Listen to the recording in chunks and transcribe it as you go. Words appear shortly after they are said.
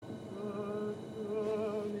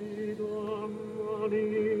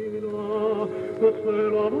Welcome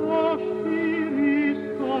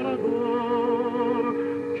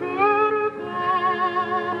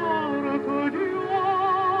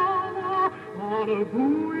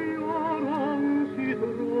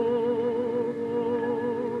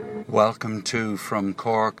to From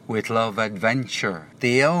Cork with Love Adventure,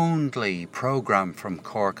 the only programme from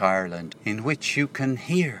Cork, Ireland, in which you can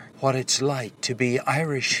hear what it's like to be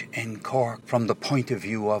Irish in Cork from the point of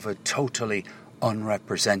view of a totally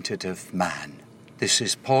unrepresentative man. This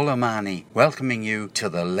is Paul O'Mahony welcoming you to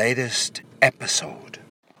the latest episode.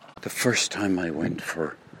 The first time I went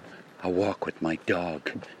for a walk with my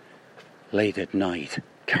dog late at night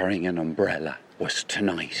carrying an umbrella was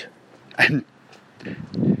tonight. And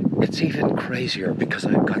it's even crazier because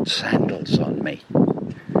I've got sandals on me.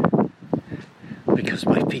 Because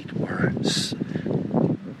my feet were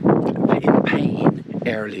in pain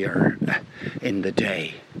earlier in the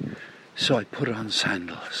day. So I put on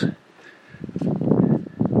sandals.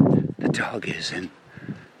 The dog is in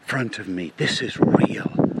front of me. This is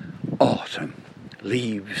real autumn.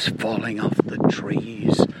 Leaves falling off the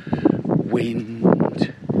trees.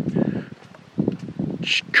 Wind.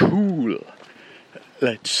 Cool.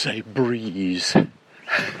 Let's say breeze,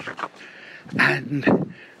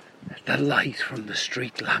 and the light from the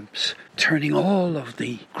street lamps turning all of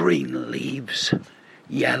the green leaves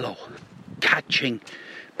yellow, catching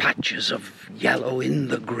patches of yellow in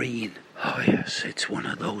the green. Oh yes, it's one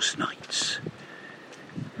of those nights.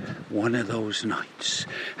 One of those nights.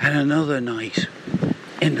 And another night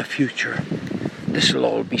in the future, this will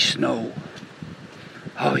all be snow.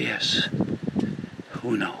 Oh yes,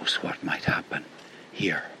 who knows what might happen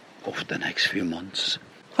here over the next few months.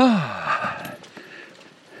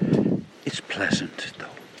 It's pleasant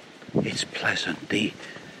though. It's pleasant. The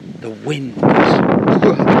wind is,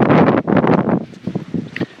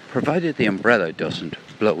 provided the umbrella doesn't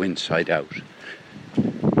blow inside out,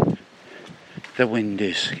 the wind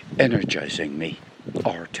is energizing me,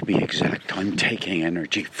 or to be exact, I'm taking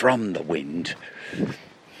energy from the wind.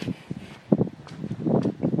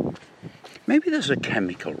 Maybe there's a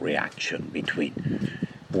chemical reaction between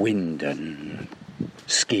wind and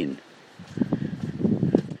skin.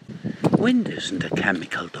 Wind isn't a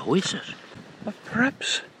chemical though, is it? Or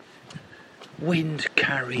perhaps wind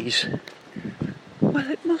carries...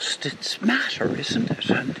 Well, it's matter, isn't it?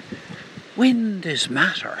 And wind is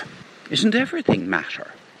matter. Isn't everything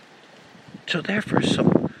matter? So therefore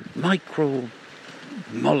some micro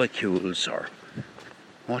molecules or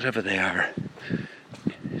whatever they are,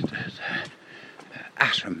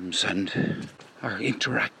 atoms, and are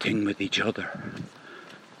interacting with each other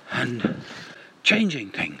and changing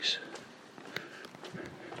things.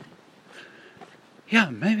 Yeah,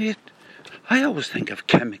 maybe I always think of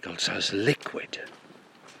chemicals as liquid,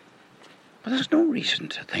 but there's no reason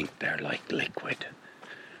to think they're like liquid.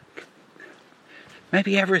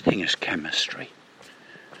 Maybe everything is chemistry.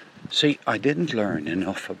 See, I didn't learn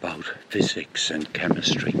enough about physics and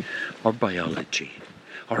chemistry or biology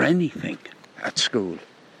or anything at school.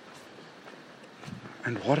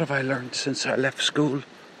 And what have I learned since I left school?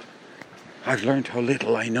 I've learned how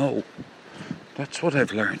little I know. That's what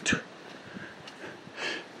I've learned.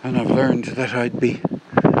 And I've learned that I'd be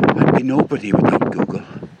nobody without Google.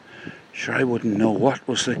 Sure, I wouldn't know what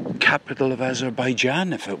was the capital of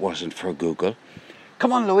Azerbaijan if it wasn't for Google.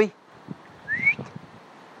 Come on, Louis.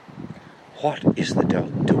 What is the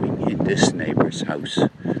dog doing in this neighbour's house?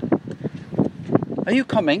 Are you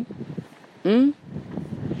coming? He's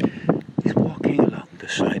walking along the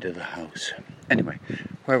side of the house. Anyway,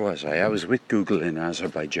 where was I? I was with Google in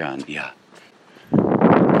Azerbaijan, yeah.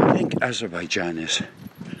 I think Azerbaijan is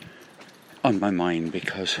on my mind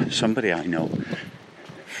because somebody I know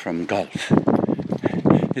from golf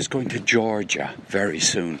is going to Georgia very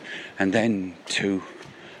soon, and then to,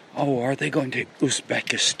 are they going to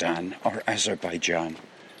Uzbekistan or Azerbaijan?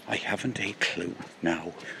 I haven't a clue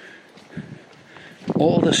now.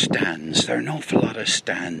 All the stands, there are an awful lot of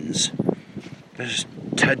stands. There's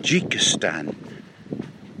Tajikistan,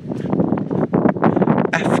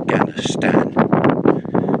 Afghanistan.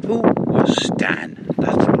 Who was Stan?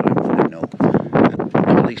 That's what I want to know.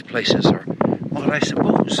 All these places are, well, I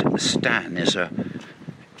suppose Stan is a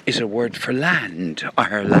word for land.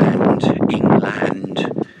 Ireland,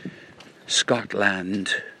 England,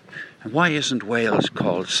 Scotland. And why isn't Wales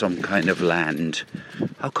called some kind of land?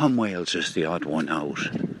 How come Wales is the odd one out?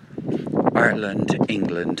 Ireland,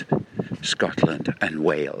 England, Scotland and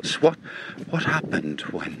Wales. What happened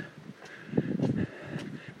when...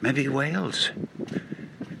 Maybe Wales.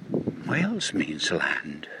 Wales means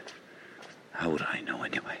land. How would I know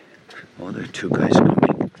anyway? Oh, there are two guys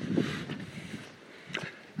coming.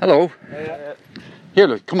 Hello. Here,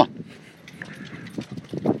 Louis, come on.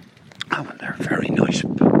 Oh, well, they're very nice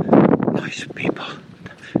people.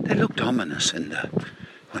 They looked ominous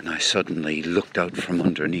when I suddenly looked out from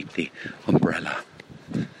underneath the umbrella.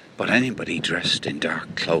 But anybody dressed in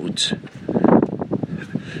dark clothes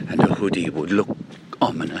and a hoodie would look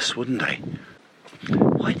ominous, wouldn't they?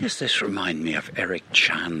 Why does this remind me of Eric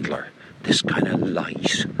Chandler? This kind of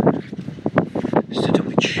light. It's to do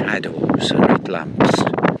with shadows and with lamps.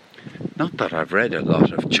 Not that I've read a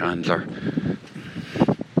lot of Chandler.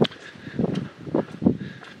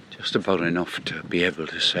 Just about enough to be able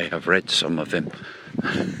to say I've read some of him.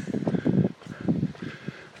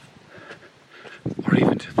 Or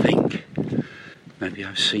even to think, maybe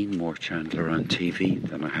I've seen more Chandler on TV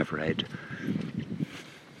than I have read.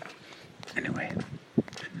 Anyway,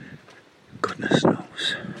 goodness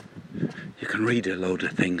knows. You can read a load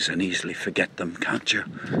of things and easily forget them, can't you?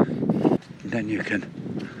 And then you can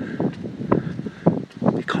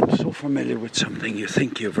become so familiar with something you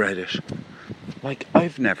think you've read it. Like,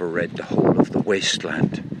 I've never read The Whole of the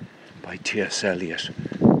Wasteland by T.S. Eliot,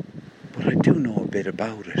 but I do know a bit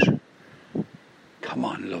about it. Come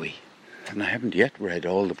on, Louis. And I haven't yet read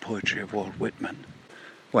all the poetry of Walt Whitman.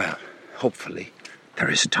 Well, hopefully, there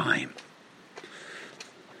is time.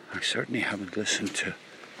 I certainly haven't listened to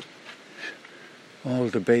all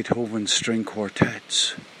the Beethoven string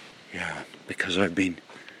quartets. Yeah, because I've been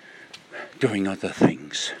doing other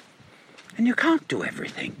things. And you can't do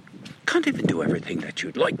everything. Can't even do everything that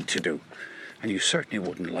you'd like to do. And you certainly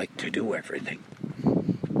wouldn't like to do everything.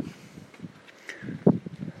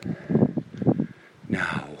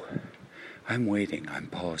 Now, I'm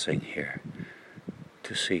pausing here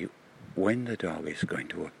to see when the dog is going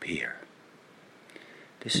to appear.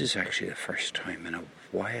 This is actually the first time in a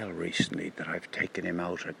while recently that I've taken him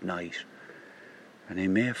out at night. And he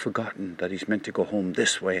may have forgotten that he's meant to go home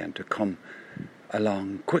this way and to come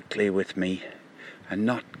along quickly with me and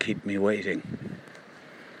not keep me waiting.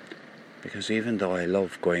 Because even though I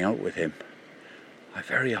love going out with him, I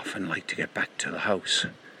very often like to get back to the house.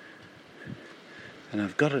 And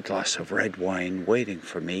I've got a glass of red wine waiting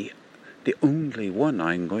for me, the only one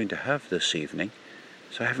I'm going to have this evening,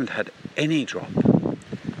 so I haven't had any drop.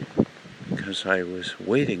 Because I was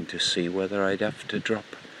waiting to see whether I'd have to drop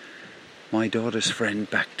my daughter's friend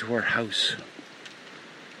back to her house.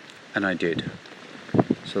 And I did.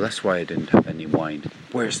 So that's why I didn't have any wine.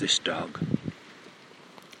 Where's this dog?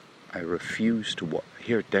 I refuse to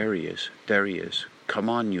Here, there he is. There he is. Come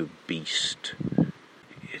on, you beast.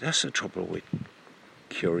 That's the trouble with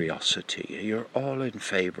curiosity. You're all in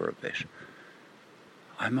favour of it.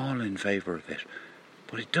 I'm all in favour of it.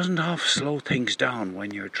 But it doesn't half slow things down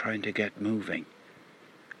when you're trying to get moving.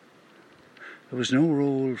 There was no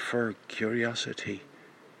role for curiosity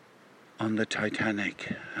on the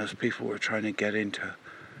Titanic as people were trying to get into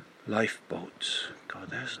lifeboats. God,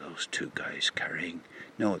 there's those two guys carrying...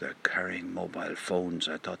 No, they're carrying mobile phones.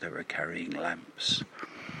 I thought they were carrying lamps.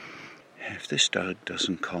 If this dog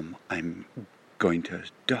doesn't come, I'm going to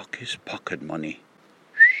dock his pocket money.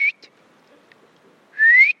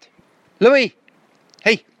 Louis!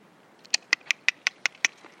 Hey!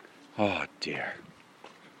 Oh dear.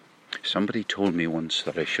 Somebody told me once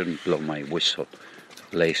that I shouldn't blow my whistle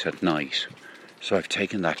late at night, so I've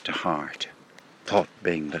taken that to heart. Thought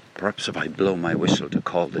being that perhaps if I blow my whistle to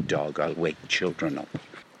call the dog, I'll wake children up.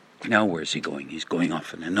 Now where's he going? He's going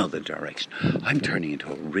off in another direction. I'm turning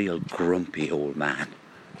into a real grumpy old man,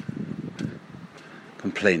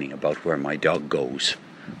 complaining about where my dog goes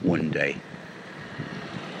one day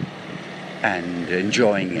and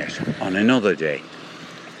enjoying it on another day.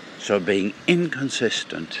 So being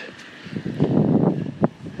inconsistent.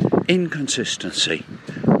 Inconsistency,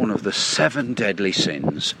 one of the 7 deadly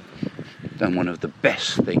sins, then one of the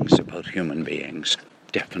best things about human beings,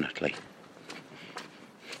 definitely.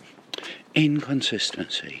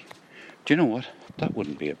 Inconsistency. Do you know what? That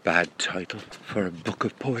wouldn't be a bad title for a book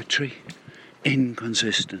of poetry.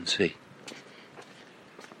 Inconsistency.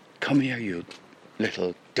 Come here, you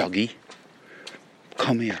little doggy.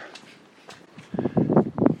 Come here.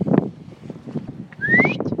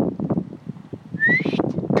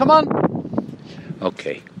 Come on.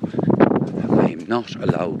 Okay. I'm not a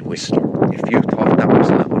loud whistler. If you thought that was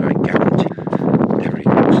loud, I guarantee. There he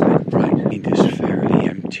goes then. Right. It is fairly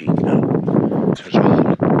empty now. Not at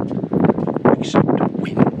all. Except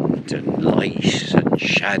wind and light and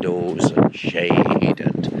shadows and shade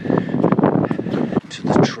and to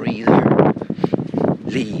the tree there.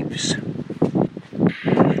 Leaves.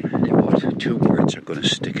 What 2 words are going to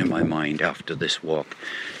stick in my mind after this walk?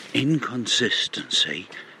 Inconsistency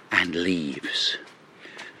and leaves.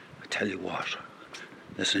 I tell you what,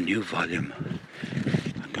 there's a new volume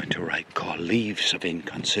I'd call Leaves of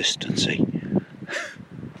Inconsistency.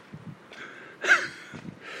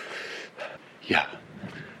 Yeah,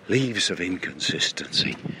 Leaves of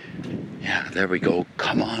Inconsistency. Yeah, there we go.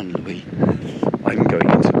 Come on, Louis. I'm going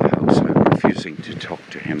into the house. I'm refusing to talk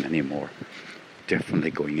to him anymore.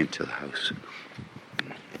 Definitely going into the house.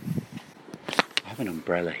 I have an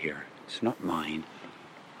umbrella here. It's not mine.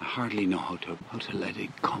 I hardly know how to let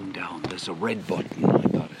it come down. There's a red button. I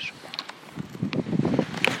got it.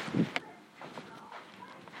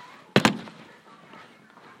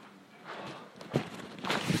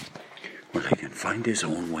 Well, he can find his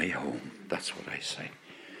own way home. That's what I say.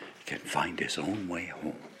 He can find his own way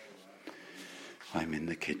home. I'm in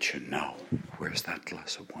the kitchen now. Where's that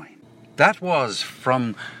glass of wine? That was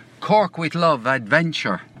from Cork with Love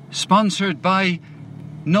Adventure, sponsored by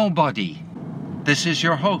nobody. This is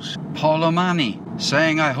your host, Paul O'Mahony,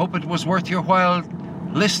 saying I hope it was worth your while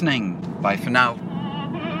listening. Bye for now.